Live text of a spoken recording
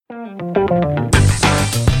You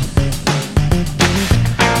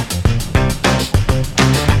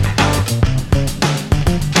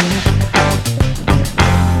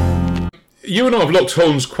and I have locked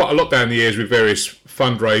horns quite a lot down the years with various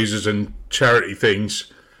fundraisers and charity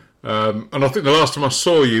things, and I think the last time I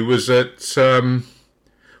saw you was at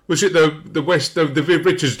was it the Viv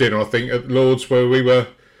Richards dinner, I think, at Lord's, where we were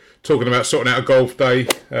talking about sorting out a golf day.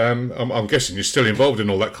 I'm guessing you're still involved in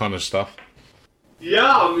all that kind of stuff.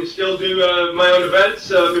 Yeah, we still do my own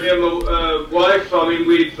events. Me and my wife. I mean,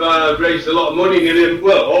 we've raised a lot of money,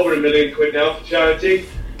 over £1 million now for charity.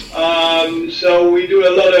 So we do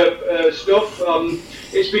a lot of stuff.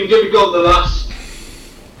 It's been difficult the last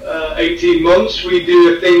 18 months. We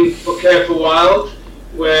do a thing for Care for Wild,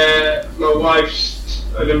 where my wife's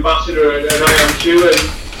an ambassador and I am too, and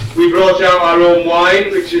we brought out our own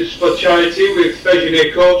wine, which is for charity, with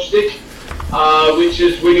Vegenet Caustic, which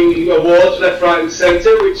is winning awards left, right and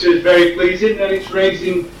centre, which is very pleasing, and it's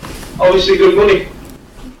raising obviously good money.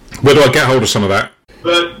 Where do I get hold of some of that?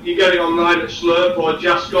 But you get it online at Slurp or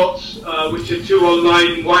Jascott's, which are two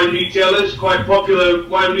online wine retailers, quite popular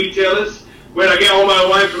wine retailers, where I get all my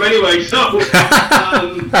wine from anyway. So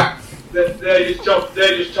they're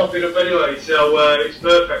just topping up anyway. So it's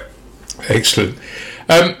perfect. Excellent.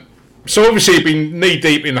 So obviously you've been knee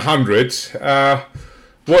deep in the 100.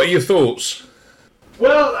 What are your thoughts?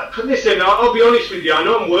 Well, listen, I'll be honest with you. I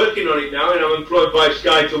know I'm working on it now, and I'm employed by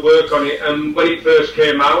Sky to work on it. And when it first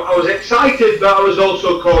came out, I was excited, but I was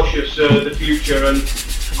also cautious of the future. And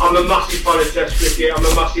I'm a massive fan of Test cricket. I'm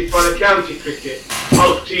a massive fan of county cricket. I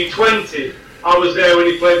love T20. I was there when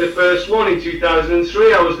he played the first one in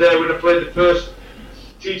 2003. I was there when I played the first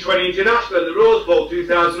T20 International at the Rose Bowl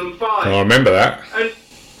 2005. I remember that. And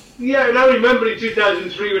yeah, and I remember in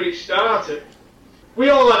 2003 when it started. We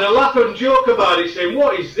all had a laugh and joke about it, saying,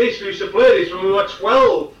 what is this? We used to play this when we were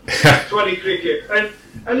 12, 20 cricket. And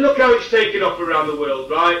look how it's taken off around the world,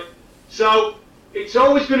 right? So it's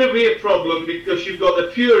always going to be a problem because you've got the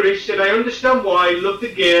purists, and I understand why, love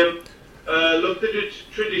the game, love the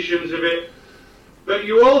traditions of it. But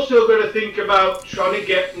you also got to think about trying to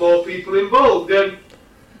get more people involved. And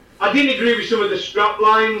I didn't agree with some of the strap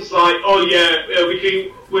lines, like, oh yeah,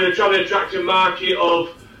 we're trying to attract a market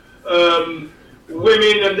of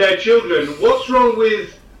women and their children. What's wrong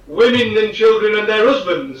with women and children and their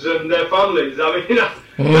husbands and their families? I mean,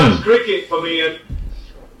 that's cricket for me. And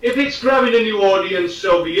if it's grabbing a new audience,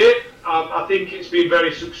 so be it. I think it's been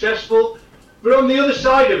very successful. But on the other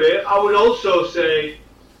side of it, I would also say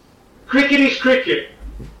cricket is cricket.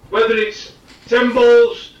 Whether it's 10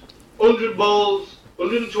 balls, 100 balls,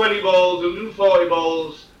 120 balls, 140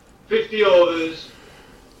 balls, 50 overs,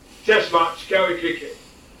 test match, county cricket.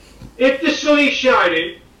 If the sun is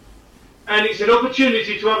shining and it's an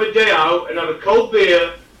opportunity to have a day out and have a cold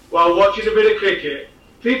beer while watching a bit of cricket,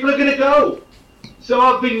 people are going to go. So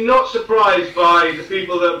I've been not surprised by the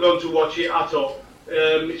people that have gone to watch it at all.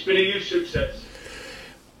 It's been a huge success.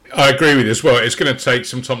 I agree with you as well. It's going to take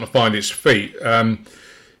some time to find its feet.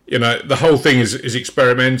 The whole thing is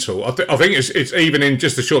experimental. I think it's even in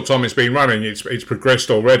just the short time it's been running, it's progressed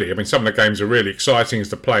already. I mean, some of the games are really exciting as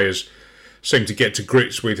the players seem to get to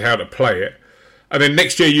grips with how to play it. And then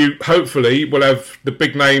next year you hopefully will have the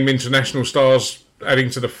big name international stars adding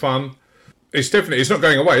to the fun. It's not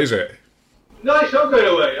going away, is it? No, it's not going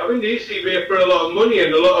away. I mean, the ECB have put a lot of money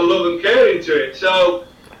and a lot of love and care into it. So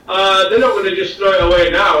they're not going to just throw it away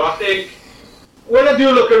now. I think when I do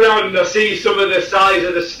look around and I see some of the size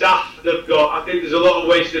of the staff they've got, I think there's a lot of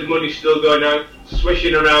wasted money still going out,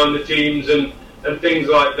 swishing around the teams and things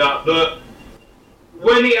like that. But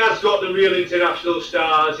when it has got the real international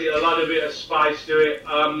stars, it'll add a bit of spice to it.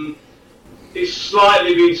 It's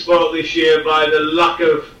slightly been spoilt this year by the lack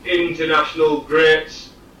of international greats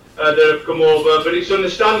that have come over, but it's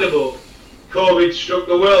understandable. COVID struck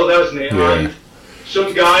the world, hasn't it? Yeah. And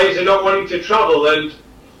some guys are not wanting to travel, and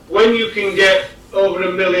when you can get over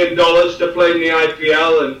 $1 million to play in the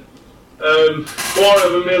IPL and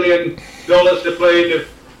 $250,000 to play in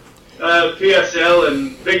the PSL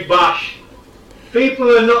and Big Bash, people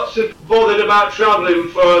are not so bothered about travelling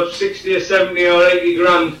for 60 or 70 or 80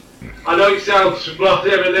 grand. I know it sounds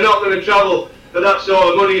blasé, but they're not going to travel for that sort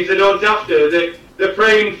of money if they don't have to. They're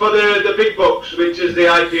praying for the big bucks, which is the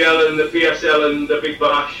IPL and the PSL and the Big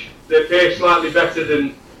Bash. They pay slightly better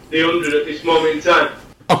than the 100 at this moment in time.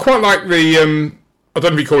 I quite like the, I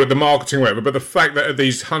don't know if you call it the marketing or whatever, but the fact that at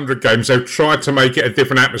these 100 games they've tried to make it a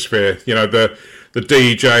different atmosphere. You know, the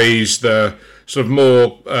DJs, the sort of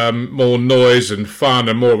more noise and fun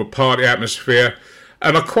and more of a party atmosphere.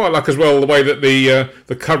 And I quite like as well the way that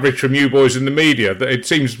the coverage from you boys in the media, that it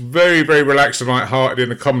seems very, very relaxed and light-hearted in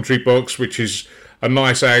the commentary box, which is a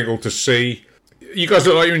nice angle to see. You guys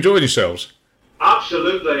look like you're enjoying yourselves.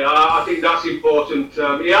 Absolutely. I think that's important.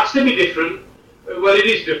 It has to be different. Well, it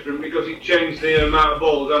is different because it changed the amount of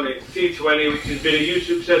balls, hasn't it? T20, which has been a huge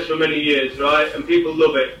success for many years, right? And people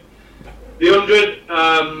love it. The 100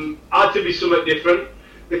 had to be somewhat different.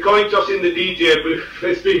 The coin toss in the DJ booth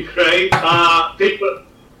has been great.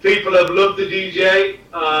 People have loved the DJ.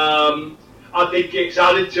 I think it's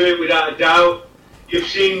added to it without a doubt. You've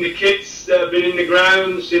seen the kids that have been in the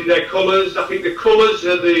grounds in their colours. I think the colours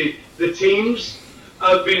of the teams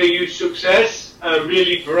have been a huge success.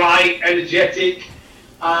 Really bright, energetic,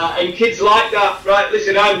 and kids like that. Right?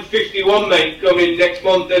 Listen, I'm 51, mate, coming next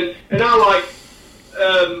month, and I like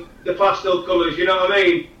the pastel colours. You know what I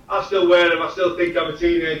mean? I still wear them. I still think I'm a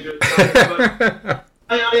teenager. But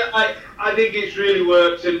I think it's really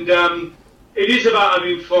worked, and it is about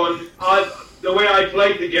having fun. The way I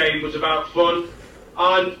played the game was about fun,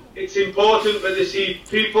 and it's important that they see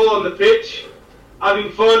people on the pitch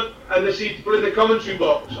having fun, and they see people in the commentary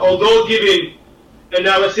box, although giving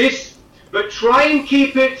analysis, but try and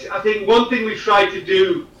keep it. I think one thing we've tried to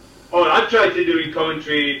do, or I've tried to do in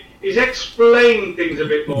commentary, is explain things a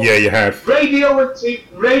bit more. Yeah, you have. Radio and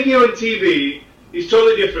TV is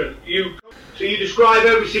totally different. So you describe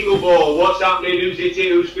every single ball, what's happening, who's hit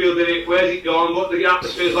it, who's fielded it, where's it gone, what the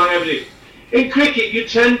atmosphere's like, everything. In cricket, you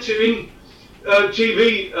tend to, in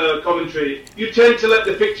TV commentary, you tend to let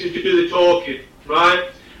the pictures do the talking,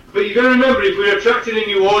 right? But you've got to remember, if we're attracting a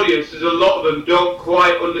new audience, there's a lot of them don't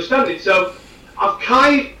quite understand it. So I've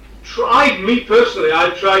tried, me personally,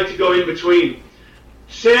 I've tried to go in between.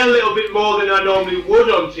 Say a little bit more than I normally would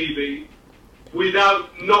on TV,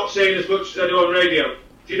 without not saying as much as I do on radio.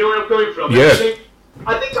 Do you know where I'm coming from? Yes.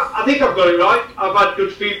 I think I've got it right. I've had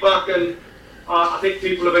good feedback, and I think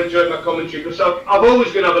people have enjoyed my commentary, because I've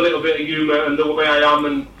always going to have a little bit of humour and the way I am,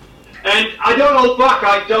 and I don't hold back.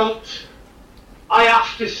 I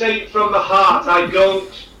have to say it from the heart. I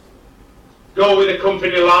don't go with a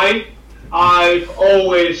company line. I've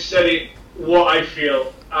always said it what I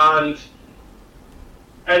feel, and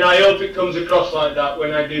I hope it comes across like that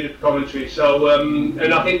when I do the commentary. So,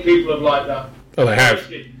 and I think people have liked that. Oh, they have.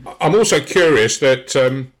 I'm also curious that,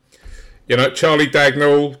 Charlie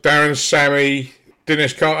Dagnall, Darren Sammy,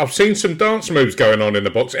 Dinesh Karthik, I've seen some dance moves going on in the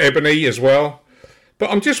box, Ebony as well. But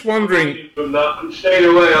I'm just wondering... From that. I'm staying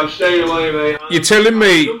away, mate. You're telling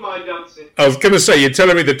me... I was going to say, you're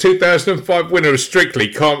telling me the 2005 winner of Strictly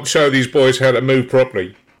can't show these boys how to move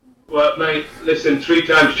properly. Well, mate, listen, 3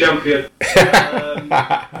 times champion.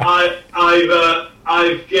 I've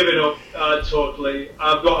given up totally.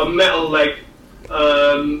 I've got a metal leg,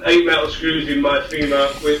 8 metal screws in my femur,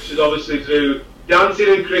 which is obviously through dancing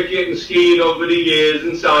and cricket and skiing over the years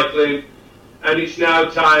and cycling. And it's now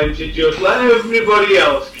time to just let everybody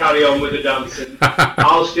else carry on with the dancing.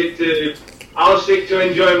 I'll stick to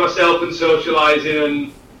enjoying myself and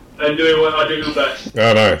socialising and doing what I do best.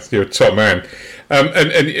 Oh no, you're a top man,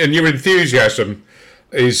 and your enthusiasm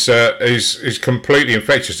is completely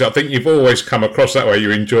infectious. I think you've always come across that way.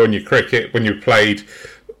 You're enjoying your cricket when you played.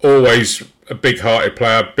 Always a big-hearted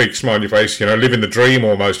player, big smile on your face. Living the dream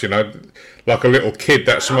almost. Like a little kid.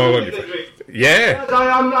 That smile on your face. Yeah.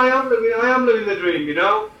 I am living the dream,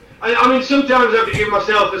 I mean, sometimes I have to give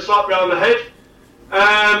myself a slap round the head,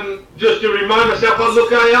 just to remind myself,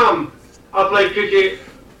 look, I played cricket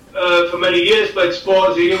for many years, played sport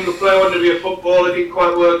as a younger player, wanted to be a footballer, didn't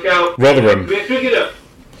quite work out. Rotherham. To be a cricketer.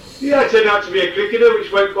 Yeah, I turned out to be a cricketer,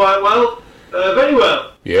 which went quite well, very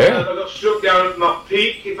well. Yeah. I got struck down at my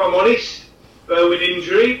peak, if I'm honest, with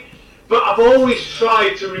injury, but I've always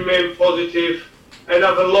tried to remain positive and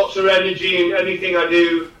have lots of energy in anything I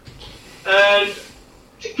do. And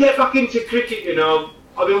to get back into cricket,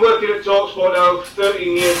 I've been working at TalkSport now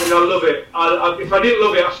 13 years and I love it. If I didn't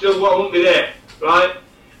love it, I wouldn't be there, right?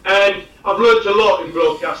 And I've learnt a lot in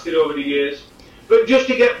broadcasting over the years. But just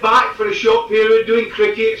to get back for a short period doing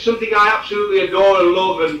cricket, something I absolutely adore and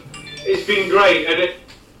love, and it's been great. And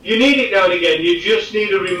you need it now and again. You just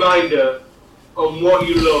need a reminder on what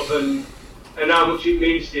you love and how much it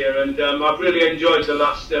means to you. And I've really enjoyed the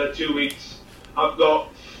last 2 weeks. I've got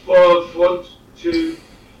 5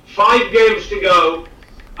 games to go,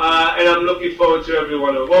 and I'm looking forward to every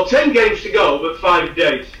one of them. Well, 10 games to go, but 5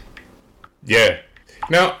 days. Yeah.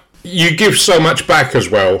 Now, you give so much back as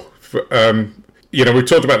well. We've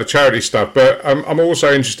talked about the charity stuff, but I'm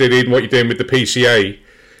also interested in what you're doing with the PCA,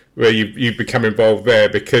 where you've become involved there,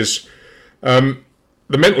 because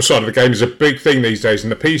the mental side of the game is a big thing these days,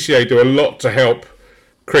 and the PCA do a lot to help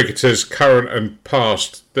cricketers, current and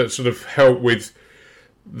past, that sort of help with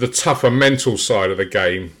the tougher mental side of the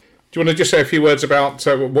game. Do you want to just say a few words about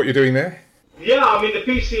what you're doing there? Yeah, I mean, the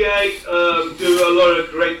PCA do a lot of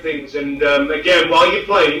great things, and again, while you're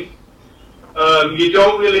playing, you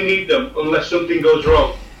don't really need them unless something goes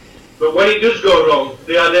wrong. But when it does go wrong,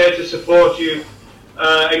 they are there to support you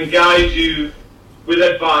and guide you with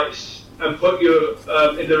advice and put you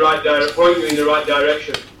in the right point you in the right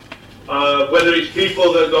direction. Whether it's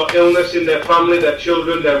people that got illness in their family, their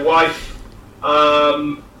children, their wife,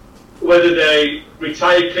 whether they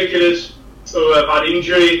retired cricketers who have had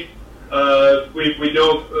injury. We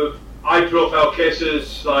know of high-profile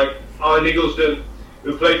cases like Alan Eggleston,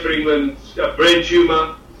 who played for England, a brain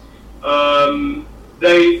tumour.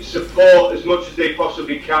 They support as much as they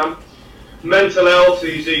possibly can. Mental health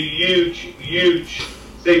is a huge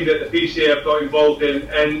thing that the PCA have got involved in,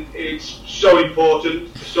 and it's so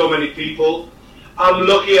important to so many people. I'm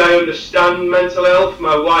lucky I understand mental health.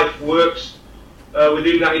 My wife works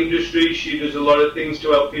within that industry. She does a lot of things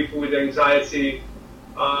to help people with anxiety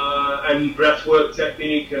and breathwork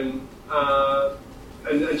technique and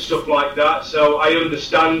stuff like that. So I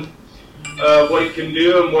understand what it can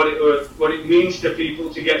do and what it means to people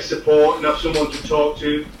to get support and have someone to talk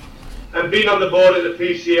to. And being on the board at the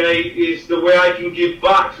PCA is the way I can give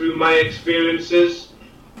back through my experiences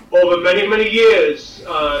over many years,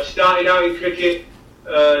 starting out in cricket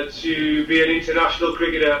to be an international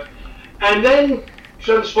cricketer, and then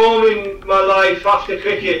transforming my life after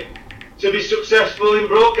cricket to be successful in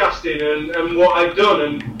broadcasting and what I've done.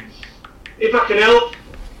 And if I can help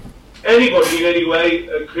anybody in any way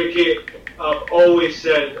at cricket, I've always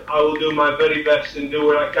said I will do my very best and do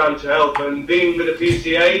what I can to help. And being with the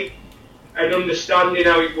PCA and understanding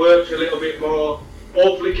how it works a little bit more,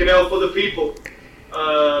 hopefully can help other people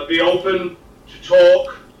be open to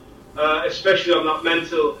talk, especially on that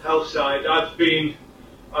mental health side. I've been,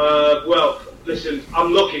 listen,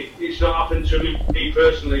 I'm lucky. It's not happened to me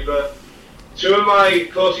personally, but two of my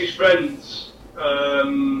closest friends,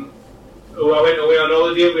 who I went away on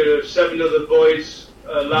holiday with, 7 other boys,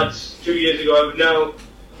 lads, 2 years ago, have now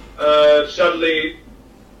sadly,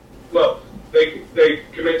 they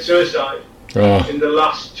commit suicide in the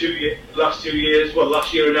last 2 years,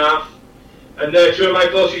 last year and a half, and they're two of my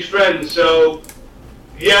closest friends. So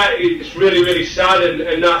yeah, it's really sad,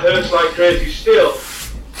 and that hurts like crazy still.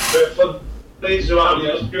 But for these who are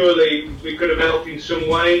just purely, we could have helped in some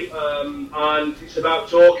way, and it's about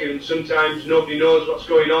talking. Sometimes nobody knows what's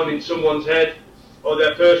going on in someone's head or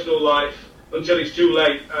their personal life until it's too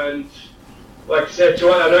late. And like I said,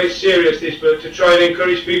 I know it's serious this, but to try and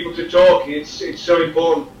encourage people to talk, it's so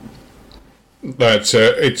important.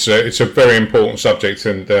 It's a very important subject,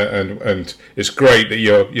 and it's great that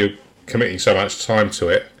you're committing so much time to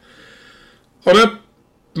it. On a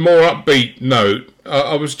more upbeat note,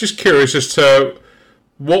 I was just curious as to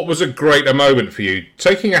what was a greater moment for you,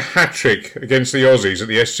 taking a hat-trick against the Aussies at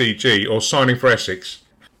the SCG or signing for Essex?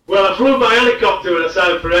 Well, I flew my helicopter when I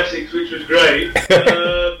signed for Essex, which was great.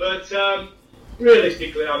 But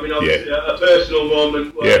realistically, I mean, obviously, a personal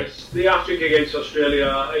moment was the hat-trick against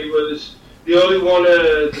Australia. It was the only one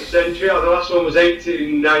of the century. The last one was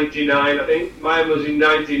 1899, I think. Mine was in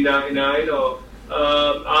 1999,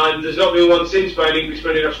 and there's not been one since by an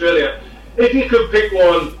Englishman in Australia. If you could pick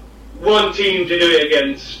one team to do it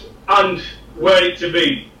against and where it to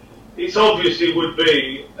be, it obviously would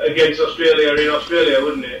be against Australia in Australia,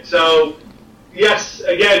 wouldn't it? So, yes,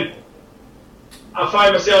 again, I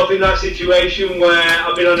find myself in that situation where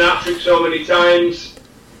I've been on a hat-trick so many times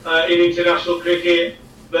in international cricket,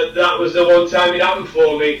 but that was the one time it happened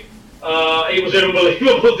for me. It was an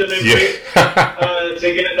unbelievable delivery to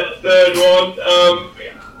get that third one.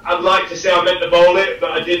 I'd like to say I meant to bowl it,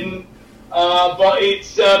 but I didn't. But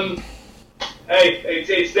it's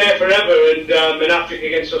it's there forever, and an hat-trick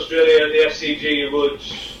against Australia at the SCG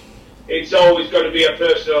it's always going to be a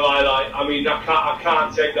personal highlight. I mean, I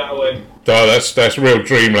can't take that away. Oh, that's real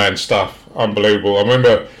dreamland stuff. Unbelievable. I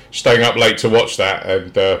remember staying up late to watch that,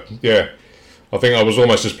 and I think I was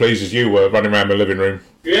almost as pleased as you were running around my living room.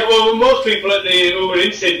 Yeah, well, most people who were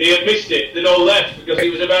in Sydney had missed it. They'd all left because it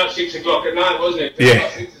was about 6 o'clock at night, wasn't it? Yeah.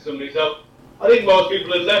 About 6 or something. So I think most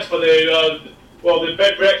people had left for the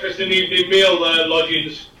bed, breakfast and evening meal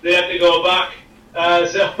lodgings. They had to go back.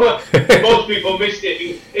 So most people missed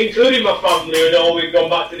it, including my family, who had always gone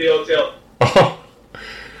back to the hotel. Oh.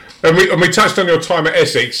 And we touched on your time at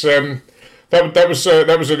Essex. That was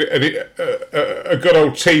a good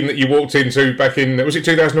old team that you walked into back in. Was it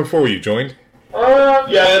 2004 you joined?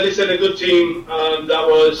 Yeah, this is a good team. That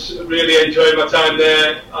was really enjoying my time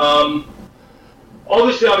there.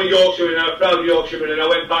 obviously I'm a Yorkshireman, I'm a proud Yorkshireman, and I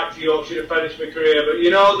went back to Yorkshire to finish my career. But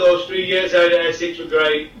those 3 years out at Essex were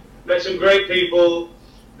great. Met some great people.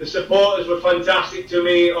 The supporters were fantastic to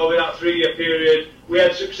me over that 3-year period. We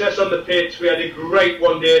had success on the pitch. We had a great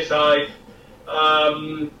one-day side.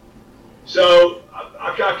 So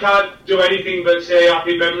I can't do anything but say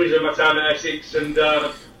happy memories of my time at Essex. And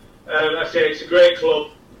I say it's a great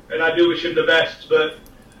club, and I do wish them the best. But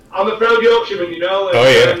I'm a proud Yorkshireman,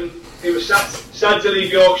 And, it was sad to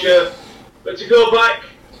leave Yorkshire, but to go back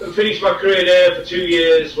and finish my career there for 2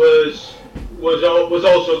 years was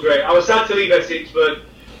also great. I was sad to leave Essex, but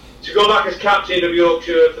to go back as captain of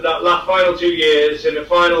Yorkshire for that final 2 years and the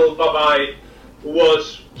final bye-bye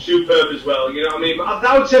was superb as well. You know what I mean?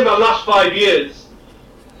 I would say my last 5 years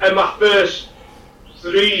and my first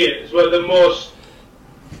 3 years were the most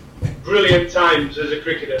brilliant times as a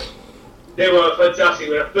cricketer. They were fantastic.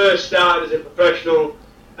 When I first started as a professional,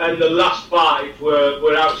 and the last 5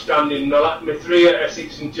 were outstanding. My 3 at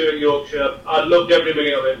Essex and 2 at Yorkshire. I loved every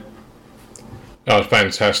minute of it. Oh,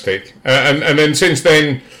 fantastic. And then since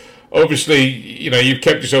then, obviously, you've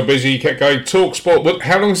kept yourself busy, you kept going. TalkSport,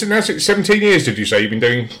 how long is it now? 17 years, did you say you've been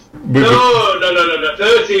doing? No.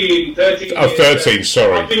 13 Oh, 13, years.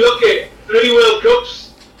 sorry. I've been looking at 3 World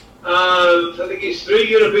Cups. I think it's 3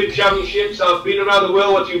 European Championships. I've been around the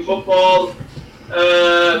world watching football.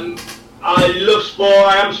 I love sport.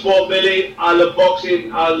 I am Sport Billy. I love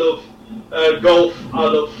boxing. I love golf. I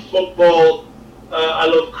love football. I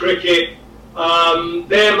love cricket.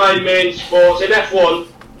 They're my main sports. And F1,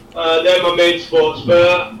 they're my main sports.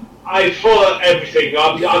 But I follow everything.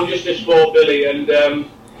 I'm just a Sport Billy. And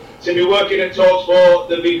to be working at TalkSport,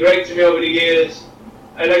 they've been great to me over the years.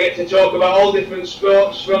 And I get to talk about all different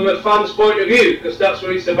sports from a fan's point of view, because that's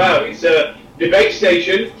what it's about. It's a debate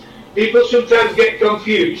station. People sometimes get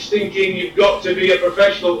confused, thinking you've got to be a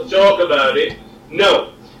professional to talk about it.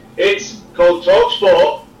 No, it's called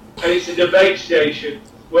TalkSport, and it's a debate station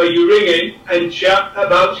where you ring in and chat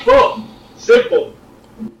about sport. Simple.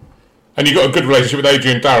 And you've got a good relationship with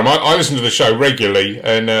Adrian Durham. I listen to the show regularly,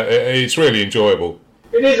 and it's really enjoyable.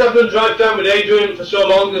 It is. I've done Drive Time with Adrian for so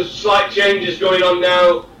long. There's slight changes going on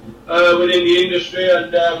now within the industry,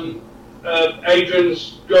 and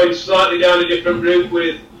Adrian's going slightly down a different route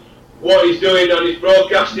with what he's doing on his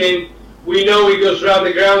broadcasting. We know he goes round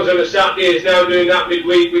the grounds on a Saturday. He's now doing that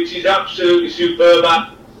midweek, which is absolutely superb at.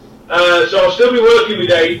 So I'll still be working with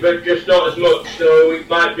Aid, but just not as much. So it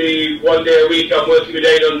might be 1 day a week I'm working with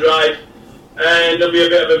Aid on Drive, and there'll be a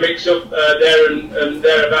bit of a mix-up there and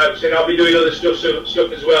thereabouts. And I'll be doing other stuff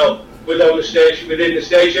as well within the station.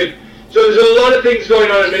 So there's a lot of things going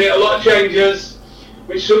on at the minute, a lot of changes,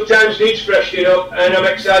 which sometimes needs freshening up, and I'm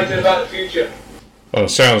excited about the future. Oh,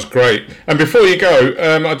 sounds great. And before you go,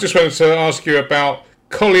 I just wanted to ask you about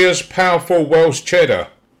Collier's Powerful Welsh Cheddar.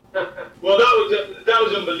 Well, that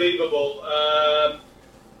was unbelievable.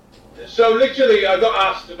 So literally, I got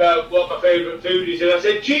asked about what my favourite food is, and I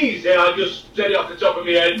said cheese. And I just said it off the top of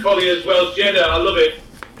my head, Collier's Welsh Cheddar. I love it.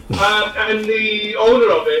 And the owner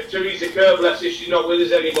of it, Teresa Kerr, bless her, she's not with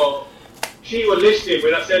us anymore. She was listening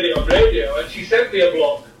when I said it on radio, and she sent me a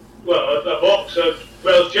box of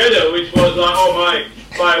Welsh Cheddar, which was like, oh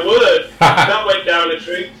my word, that went down a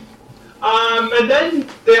treat. And then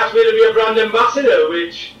they asked me to be a brand ambassador,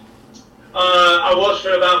 which I was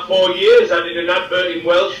for about 4 years. I did an advert in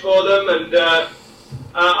Welsh for them, and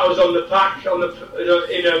I was on the pack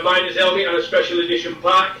in a miner's helmet on a special edition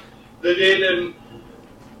pack they did, and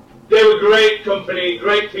they were great company,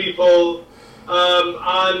 great people,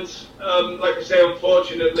 and like I say,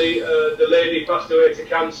 unfortunately, the lady passed away to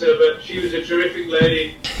cancer, but she was a terrific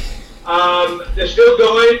lady. They're still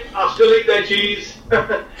going. I still eat their cheese,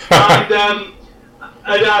 and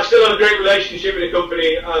I still have a great relationship with the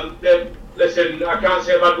company. Listen, I can't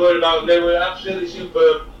say a bad word about them. They were absolutely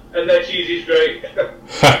superb, and their cheese is great.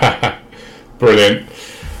 Brilliant.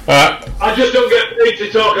 I just don't get paid to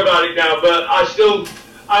talk about it now, but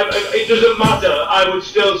it doesn't matter. I would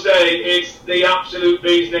still say it's the absolute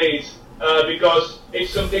bee's knees, because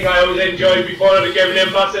it's something I always enjoyed before I became an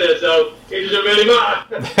ambassador, so it doesn't really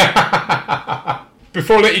matter.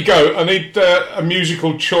 Before I let you go, I need a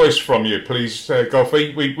musical choice from you, please,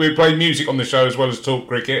 Goffy. We play music on the show as well as talk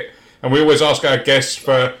cricket, and we always ask our guests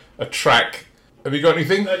for a track. Have you got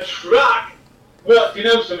anything? A track? Well, you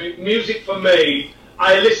know something, music for me,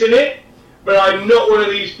 I listen it, but I'm not one of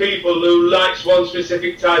these people who likes one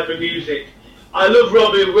specific type of music. I love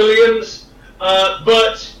Robbie Williams,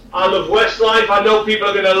 but I love Westlife. I know people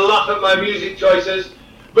are going to laugh at my music choices,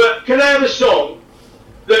 but can I have a song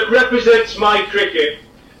that represents my cricket?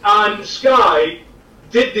 And Sky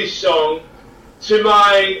did this song to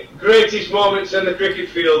my greatest moments on the cricket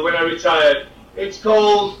field when I retired. It's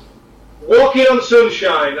called Walking on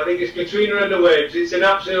Sunshine. I think it's Katrina and the Waves. It's an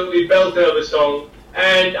absolutely belter of a song,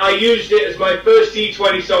 and I used it as my first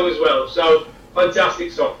T20 song as well. So,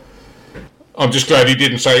 fantastic song. I'm just glad he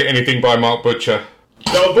didn't say anything by Mark Butcher.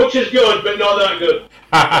 No, Butcher's good, but not that good.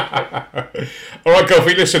 All right,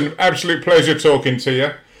 Golfy, listen, absolute pleasure talking to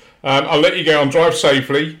you. I'll let you go on, drive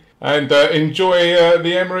safely, and enjoy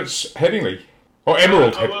the Emirates Headingley. Or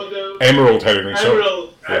Emerald. I will do. Emerald Headingley, sorry.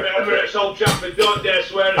 Emirates Old Trafford, don't dare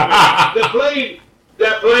swear at me.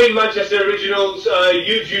 They're playing Manchester Originals,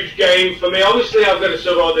 huge game for me. Obviously, I've got to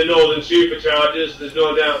support the Northern Superchargers, there's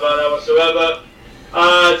no doubt about that whatsoever.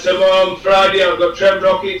 Tomorrow on Friday, I've got Trent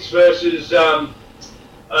Rockets versus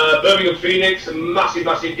Birmingham Phoenix, a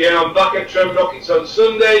massive game. I'm back at Trent Rockets on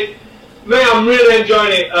Sunday. Mate, I'm really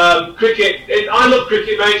enjoying it. Cricket, I love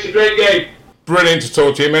cricket, mate. It's a great game. Brilliant to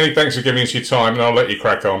talk to you. Many thanks for giving us your time, and I'll let you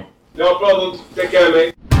crack on. No problem. Take care,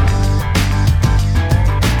 mate.